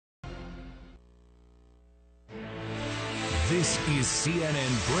This is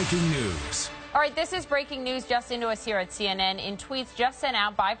CNN Breaking News. All right, this is breaking news just into us here at CNN. In tweets just sent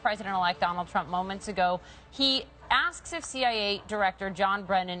out by President-elect Donald Trump moments ago, he asks if CIA Director John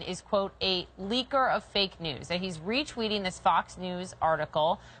Brennan is, quote, a leaker of fake news. That he's retweeting this Fox News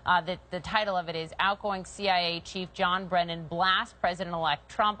article. The title of it is Outgoing CIA Chief John Brennan blasts President-elect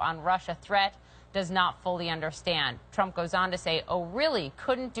Trump on Russia threat. Does not fully understand. Trump goes on to say, oh, really?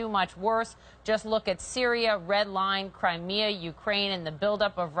 Couldn't do much worse. Just look at Syria, Red Line, Crimea, Ukraine, and the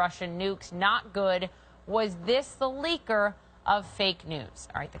buildup of Russian nukes. Not good. Was this the leaker of fake news?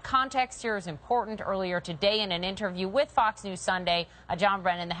 All right, the context here is important. Earlier today, in an interview with Fox News Sunday, John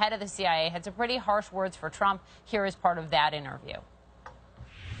Brennan, the head of the CIA, had some pretty harsh words for Trump. Here is part of that interview.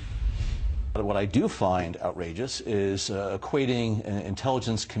 What I do find outrageous is equating an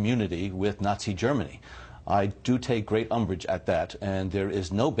intelligence community with Nazi Germany. I do take great umbrage at that, and there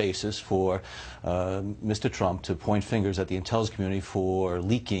is no basis for Mr. Trump to point fingers at the intelligence community for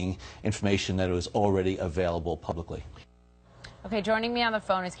leaking information that was already available publicly. Okay, joining me on the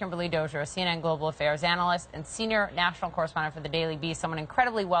phone is Kimberly Dozier, a CNN Global Affairs analyst and senior national correspondent for the Daily Beast, someone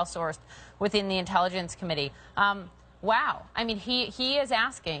incredibly well-sourced within the Intelligence Committee. Wow. I mean, he is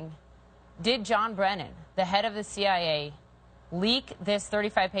asking, did John Brennan, the head of the CIA, leak this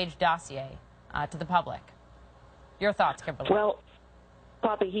 35-page dossier to the public? Your thoughts, Kimberly? Well,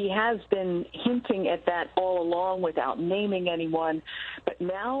 Poppy, he has been hinting at that all along without naming anyone. But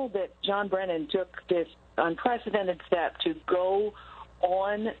now that John Brennan took this unprecedented step to go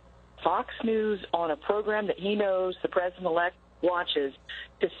on Fox News on a program that he knows the president-elect watches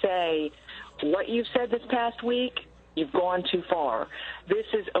to say, what you've said this past week, you've gone too far. This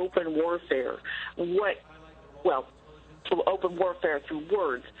is open warfare. Open warfare through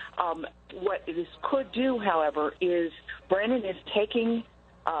words. What this could do, however, is Brennan is taking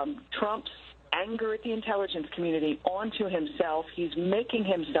Trump's anger at the intelligence community onto himself. He's making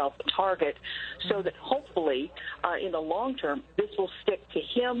himself a target so that hopefully, in the long term, this will stick to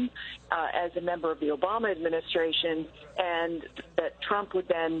him as a member of the Obama administration, and that Trump would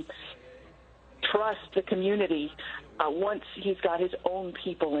then trust the community once he's got his own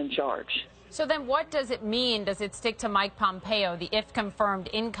people in charge. So then what does it mean? Does it stick to Mike Pompeo, the if-confirmed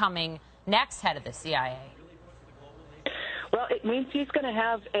incoming next head of the CIA? Well, it means he's going to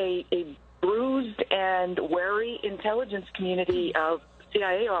have a bruised and wary intelligence community of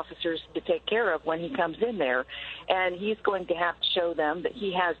CIA officers to take care of when he comes in there, and he's going to have to show them that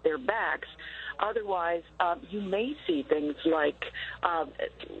he has their backs. Otherwise, you may see things like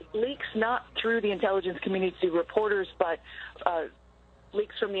leaks not through the intelligence community to reporters, but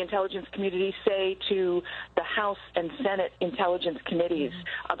leaks from the intelligence community, say, to the House and Senate intelligence committees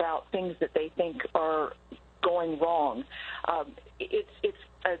about things that they think are going wrong. It's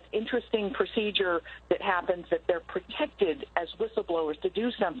an interesting procedure that happens, that they're protected as whistleblowers to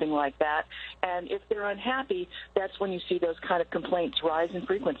do something like that, and if they're unhappy, that's when you see those kind of complaints rise in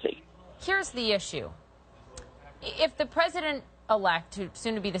frequency. Here's the issue. If the president-elect,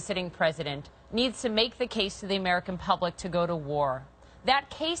 soon to be the sitting president, needs to make the case to the American public to go to war,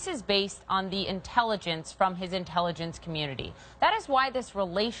 that case is based on the intelligence from his intelligence community. That is why this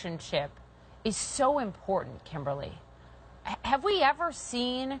relationship is so important, Kimberly. Have we ever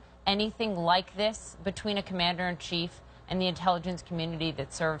seen anything like this between a commander-in-chief and the intelligence community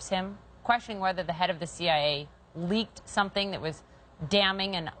that serves him? Questioning whether the head of the CIA leaked something that was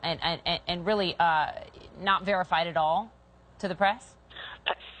damning and really not verified at all to the press?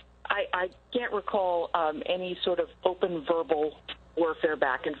 I can't recall any sort of open verbal warfare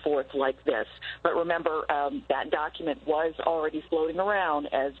back and forth like this. But remember, that document was already floating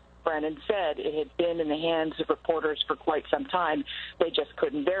around. As Brennan said, it had been in the hands of reporters for quite some time. They just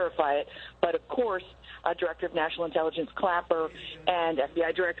couldn't verify it. But, of course, Director of National Intelligence Clapper and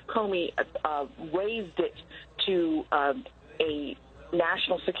FBI Director Comey raised it to a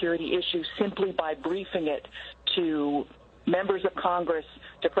national security issue simply by briefing it to members of Congress,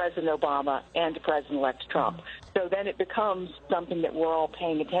 to President Obama, and to President-elect Trump. So then it becomes something that we're all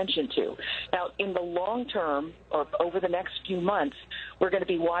paying attention to. Now, in the long term, or over the next few months, we're going to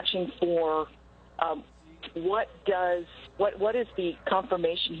be watching for what is the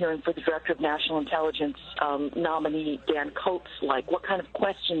confirmation hearing for the Director of National Intelligence nominee Dan Coats like? What kind of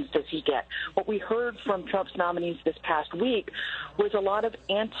questions does he get? What we heard from Trump's nominees this past week was a lot of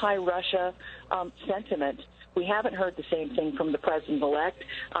anti-Russia sentiment. We haven't heard the same thing from the president-elect.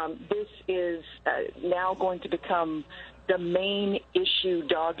 This is now going to become the main issue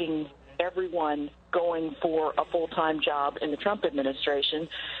dogging everyone going for a full-time job in the Trump administration.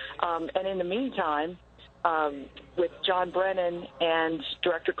 And in the meantime, with John Brennan and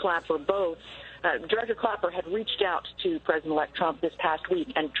Director Clapper both. Director Clapper had reached out to President-elect Trump this past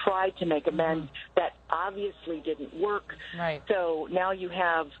week and tried to make amends. That obviously didn't work. Right. So now you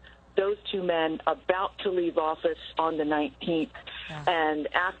have those two men about to leave office on the 19th. Yeah. And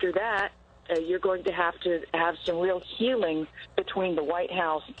after that, you're going to have some real healing between the White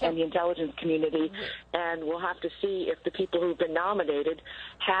House and the intelligence community, and we'll have to see if the people who've been nominated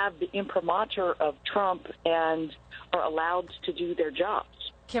have the imprimatur of Trump and are allowed to do their jobs.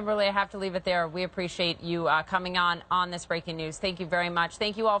 Kimberly, I have to leave it there. We appreciate you coming on this breaking news. Thank you very much.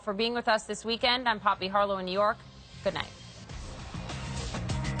 Thank you all for being with us this weekend. I'm Poppy Harlow in New York. Good night.